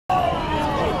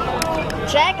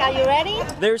Jack, are you ready?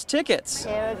 There's tickets.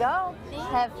 Here we go.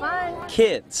 Have fun.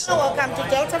 Kids. Welcome to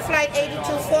Delta Flight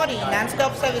 8240,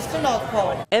 non-stop service to North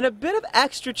Pole. And a bit of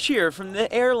extra cheer from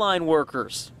the airline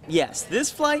workers. Yes,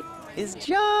 this flight is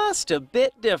just a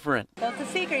bit different. Well, it's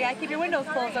a secret. You gotta keep your windows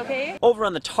closed, okay? Over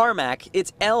on the tarmac,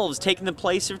 it's elves taking the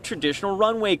place of traditional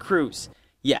runway crews.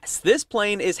 Yes, this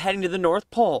plane is heading to the North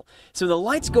Pole. So the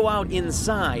lights go out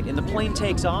inside and the plane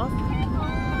takes off.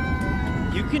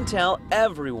 You can tell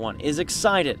everyone is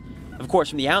excited. Of course,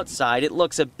 from the outside, it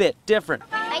looks a bit different.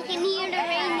 I can hear the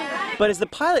rain. But as the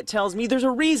pilot tells me, there's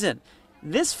a reason.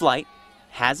 This flight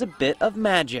has a bit of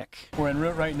magic. We're en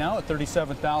route right now at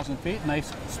 37,000 feet.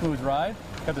 Nice, smooth ride.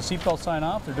 Got the seatbelt sign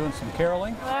off. They're doing some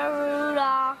caroling.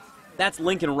 Rudolph. That's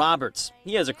Lincoln Roberts.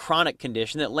 He has a chronic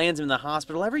condition that lands him in the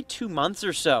hospital every 2 months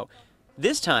or so.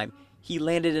 This time, he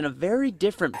landed in a very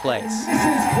different place.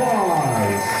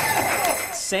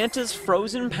 Santa's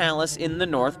frozen palace in the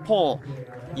North Pole.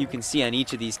 You can see on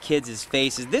each of these kids'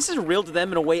 faces, this is real to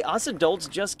them in a way us adults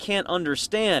just can't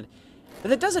understand. But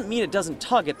that doesn't mean it doesn't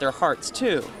tug at their hearts,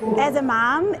 too. As a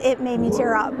mom, it made me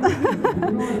tear up.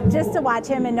 Just to watch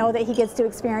him and know that he gets to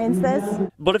experience this.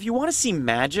 But if you want to see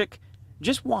magic,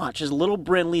 just watch as little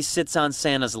Brinley sits on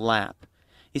Santa's lap.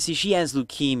 You see, she has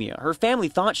leukemia. Her family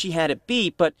thought she had it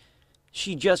beat, but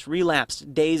she just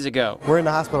relapsed days ago. We're in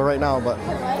the hospital right now, but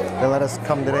they let us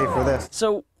come today for this.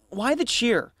 So why the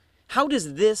cheer? How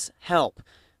does this help?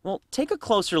 Well, take a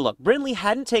closer look. Brinley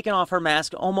hadn't taken off her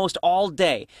mask almost all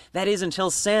day. That is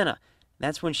until Santa.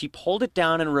 That's when she pulled it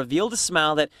down and revealed a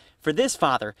smile that, for this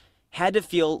father, had to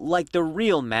feel like the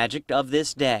real magic of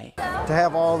this day. To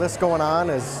have all this going on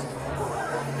is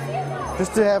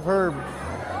just to have her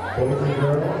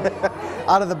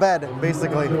out of the bed,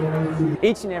 basically.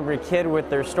 Each and every kid with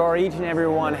their story, each and every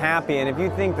one happy. And if you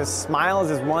think the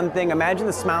smiles is one thing, imagine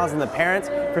the smiles in the parents.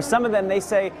 For some of them, they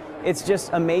say it's just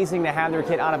amazing to have their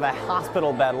kid out of a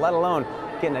hospital bed, let alone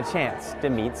getting a chance to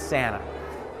meet Santa.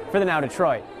 For the Now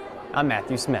Detroit, I'm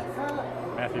Matthew Smith.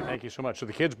 Matthew, thank you so much. So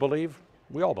the kids believe,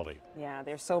 we all believe. Yeah,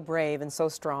 they're so brave and so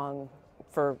strong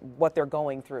for what they're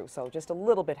going through. So just a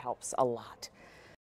little bit helps a lot.